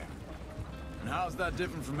nowhere. And how's that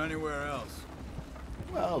different from anywhere else?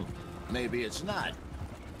 Well, maybe it's not.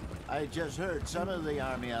 I just heard some of the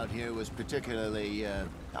army out here was particularly,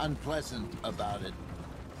 unpleasant about it.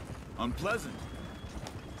 Unpleasant?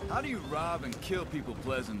 How do you rob and kill people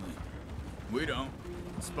pleasantly? We don't,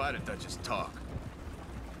 in spite of Dutch's talk.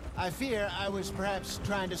 I fear I was perhaps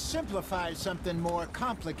trying to simplify something more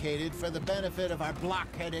complicated for the benefit of our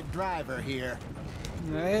block-headed driver here.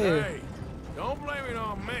 Hey, don't blame it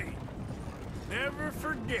on me. Never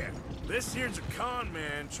forget, this here's a con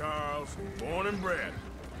man, Charles, born and bred.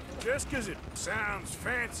 Just 'cause it sounds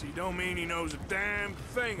fancy don't mean he knows a damn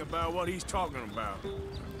thing about what he's talking about.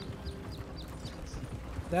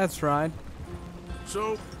 That's right.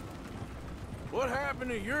 So, what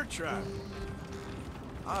happened to your tribe?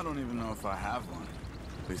 I don't even know if I have one.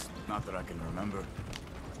 At least, not that I can remember.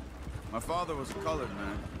 My father was a colored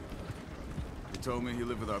man. He told me he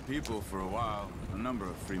lived with our people for a while. A number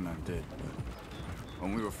of free men did, but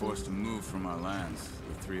when we were forced to move from our lands,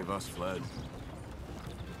 the three of us fled.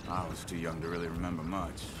 I was too young to really remember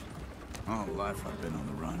much. All life I've been on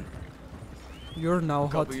the run. You're now A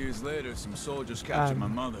hot. couple years later, some soldiers captured my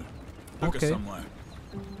mother. Took her somewhere.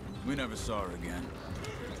 We never saw her again.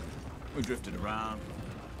 We drifted around.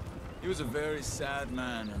 He was a very sad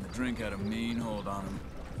man, and the drink had a mean hold on him.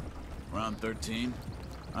 Around 13,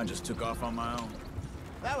 I just took off on my own.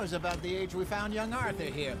 That was about the age we found young Arthur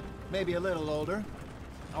here. Maybe a little older.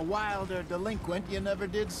 A wilder delinquent you never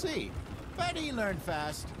did see. But he learned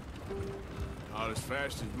fast. Not as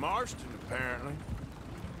fast as Marston, apparently.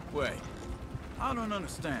 Wait, I don't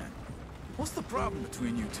understand. What's the problem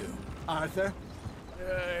between you two? Arthur?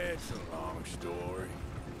 It's a long story.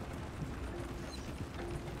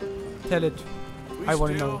 Tell it. We I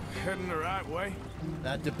want to still know. heading the right way?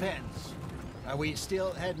 That depends. Are we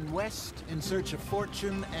still heading west in search of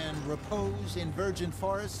fortune and repose in virgin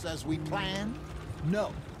forests as we planned?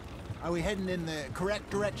 No. Are we heading in the correct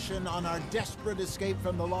direction on our desperate escape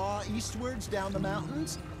from the law eastwards down the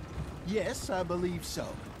mountains? Yes, I believe so.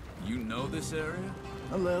 You know this area?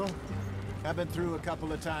 A little. I've been through a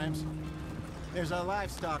couple of times. There's a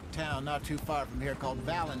livestock town not too far from here called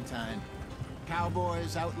Valentine.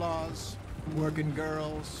 Cowboys, outlaws, working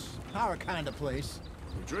girls, our kind of place.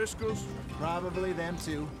 The Driscolls? Probably them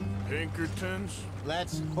too. Pinkertons?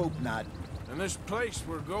 Let's hope not. And this place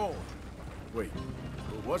we're going. Wait,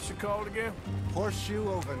 what's it called again? Horseshoe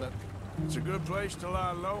Overlook. It's a good place to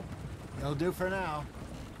lie low? It'll do for now.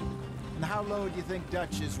 And how low do you think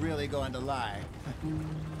Dutch is really going to lie?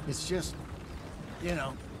 It's just, you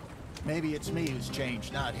know, maybe it's me who's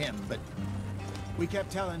changed, not him, but we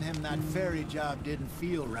kept telling him that ferry job didn't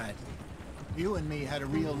feel right. You and me had a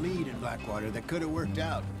real lead in Blackwater that could have worked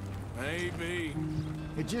out. Maybe.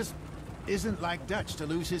 It just isn't like Dutch to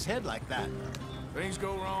lose his head like that. Things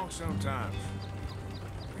go wrong sometimes.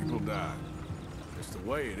 People die. It's the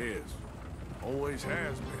way it is. Always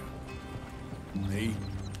has been. Me,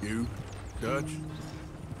 you, Dutch.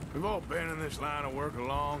 We've all been in this line of work a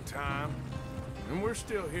long time. And we're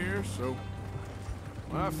still here, so...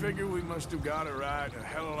 well, I figure we must have got it right a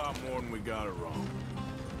hell of a lot more than we got it wrong.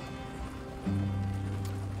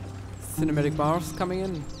 Cinematic bars coming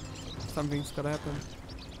in. Something's gotta happen.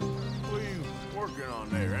 What are you working on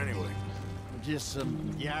there, anyway? Just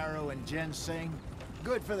some yarrow and ginseng.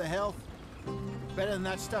 Good for the health. Better than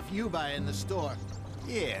that stuff you buy in the store.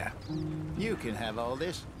 Yeah, you can have all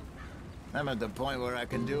this. I'm at the point where I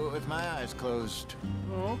can do it with my eyes closed.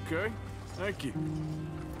 Oh, okay. Thank you.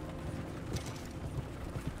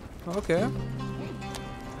 Okay.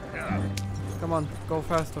 Come on, go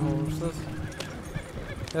faster, horses.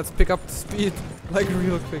 Let's pick up the speed, like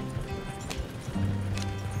real quick.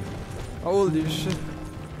 Holy shit.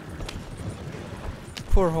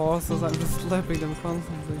 Poor horses, I'm just slapping them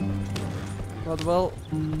constantly. But well,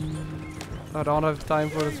 I don't have time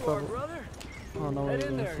for this trouble. Oh no, we're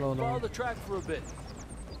gonna slow Follow down. the track for a bit.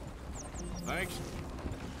 Thanks.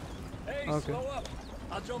 Hey, Okay. slow up.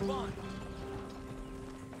 I'll jump on.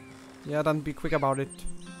 Yeah, then be quick about it.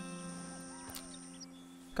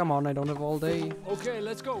 Come on, I don't have all day. Okay,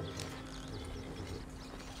 let's go.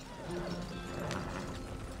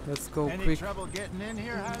 Let's go Any quick. trouble getting in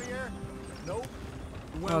here, Javier? Nope.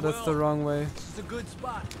 Oh, that's the wrong way. This is a good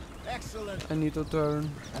spot. Excellent. I need to turn.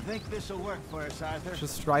 I think this will work for us, Arthur.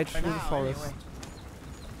 Just right For through the now, forest.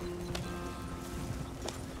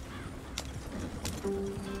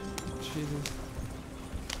 anyway. Jesus.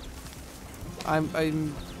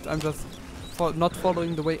 I'm just not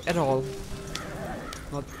following the way at all.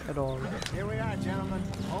 Not at all. Here we are, gentlemen.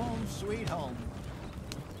 Home sweet home.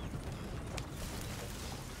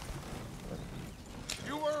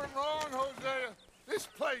 You weren't wrong, Hosea. This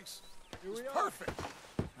place is perfect.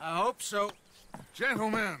 I hope so.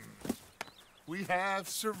 Gentlemen, we have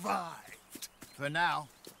survived. For now.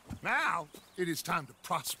 Now, it is time to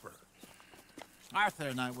prosper. Arthur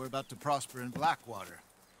and I were about to prosper in Blackwater.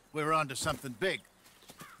 We were onto something big.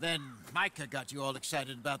 Then Micah got you all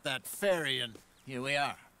excited about that ferry, and here we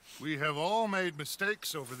are. We have all made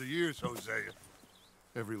mistakes over the years, Hosea.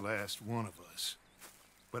 Every last one of us.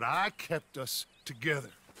 But I kept us together.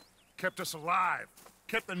 Kept us alive.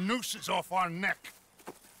 Kept the nooses off our neck.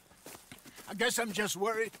 I guess I'm just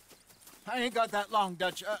worried. I ain't got that long,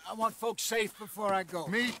 Dutch. I want folks safe before I go.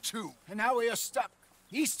 Me too. And now we are stuck,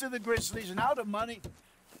 east of the Grizzlies and out of money,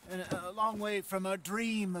 and a long way from our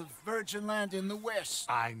dream of virgin land in the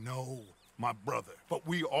west. I know, my brother, but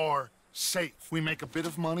we are safe. We make a bit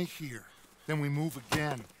of money here, then we move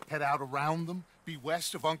again, head out around them, be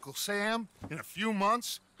west of Uncle Sam, in a few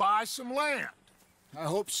months, buy some land. I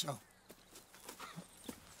hope so.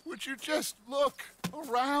 Would you just look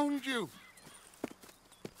around you?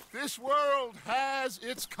 This world has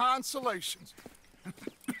its consolations.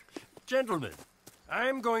 Gentlemen,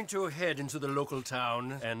 I'm going to head into the local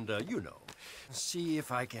town and, you know, see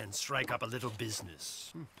if I can strike up a little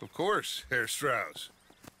business. Of course, Herr Strauss.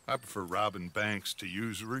 I prefer robbing banks to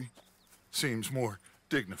usury. Seems more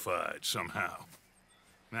dignified somehow.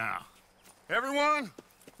 Now, everyone,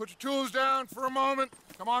 put your tools down for a moment.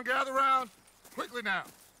 Come on, gather round. Quickly now.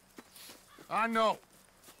 I know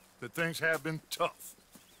that things have been tough,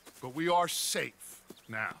 but we are safe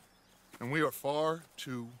now, and we are far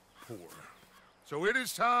too poor. So it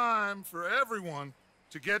is time for everyone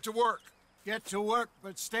to get to work. Get to work,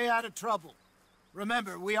 but stay out of trouble.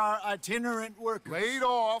 Remember, we are itinerant workers. Laid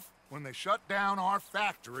off when they shut down our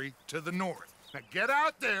factory to the north. Now get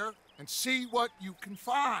out there and see what you can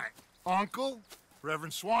find. Uncle,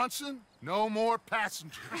 Reverend Swanson, no more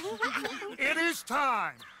passengers. It is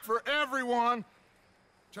time for everyone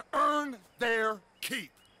to earn their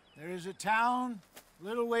keep. There is a town a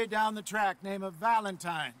little way down the track named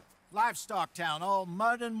Valentine. Livestock town, all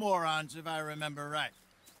mud and morons, if I remember right.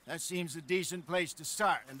 That seems a decent place to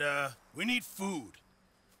start. And, we need food.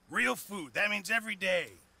 Real food. That means every day.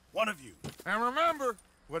 One of you. And remember,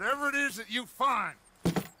 whatever it is that you find,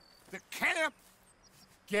 the camp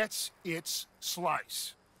gets its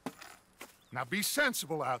slice. Now be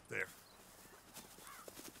sensible out there.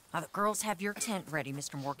 Now the girls have your tent ready,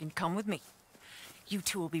 Mr. Morgan. Come with me. You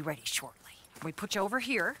two will be ready shortly. We put you over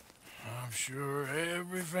here. I'm sure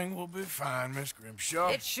everything will be fine, Miss Grimshaw.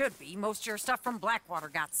 It should be. Most of your stuff from Blackwater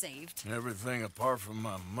got saved. Everything apart from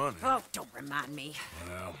my money. Oh, don't remind me.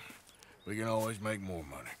 Well, we can always make more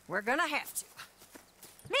money. We're gonna have to.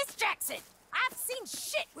 Miss Jackson, I've seen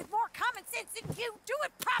shit with more common sense than you. Do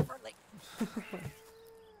it properly.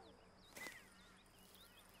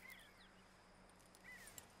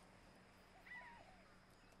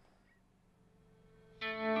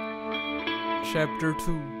 Chapter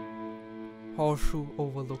 2 Horseshoe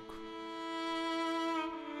Overlook.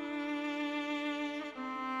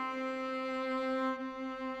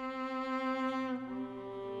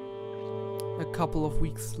 A couple of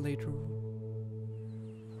weeks later.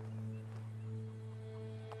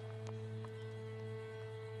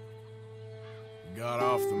 Got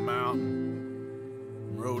off the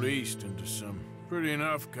mountain, rode east into some pretty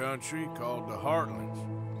enough country called the Heartlands.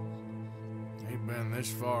 Ain't been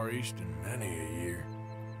this far east in many a year.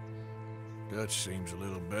 Dutch seems a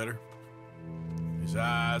little better. His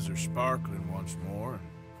eyes are sparkling once more,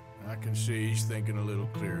 and I can see he's thinking a little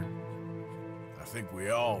clearer. I think we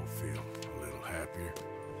all feel a little happier,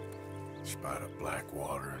 in spite of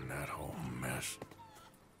Blackwater and that whole mess.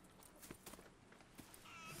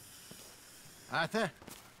 Arthur?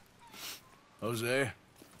 Jose?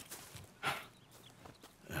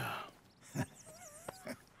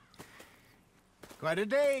 Quite a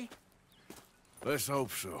day. Let's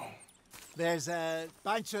hope so. There's a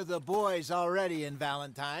bunch of the boys already in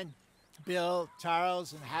Valentine. Bill,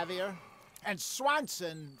 Charles, and Javier. And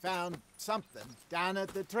Swanson found something down at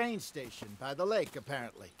the train station by the lake,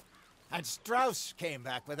 apparently. And Strauss came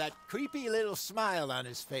back with that creepy little smile on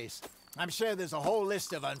his face. I'm sure there's a whole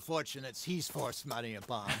list of unfortunates he's forced money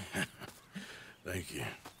upon. Thank you.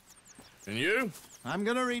 And you? I'm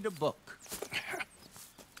gonna read a book.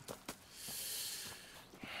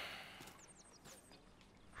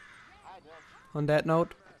 On that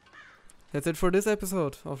note, that's it for this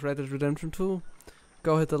episode of Red Dead Redemption 2.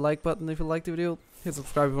 Go hit the like button if you liked the video, hit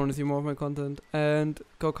subscribe if you want to see more of my content, and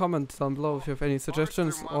go comment down below if you have any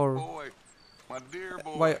suggestions or my dear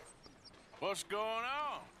boy. why. What's going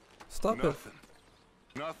on? Stop Nothing.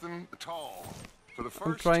 Nothing at all. For the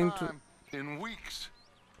I'm first trying time in weeks.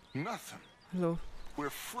 Nothing. Hello. We're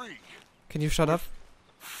free. Can you shut up?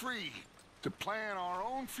 Free to plan our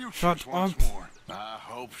own futures Shut once up. more. I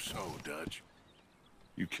hope so, Dutch.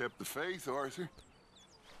 You kept the faith, Arthur.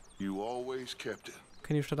 You always kept it.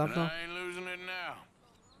 Can you shut up And now? I ain't losing it now.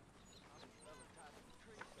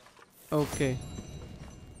 Okay.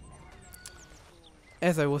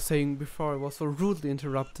 As I was saying before, I was so rudely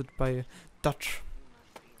interrupted by Dutch.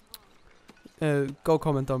 Go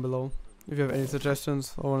comment down below if you have any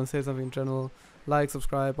suggestions or want to say something in general. Like,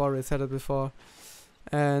 subscribe, already said it before.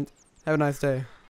 And have a nice day.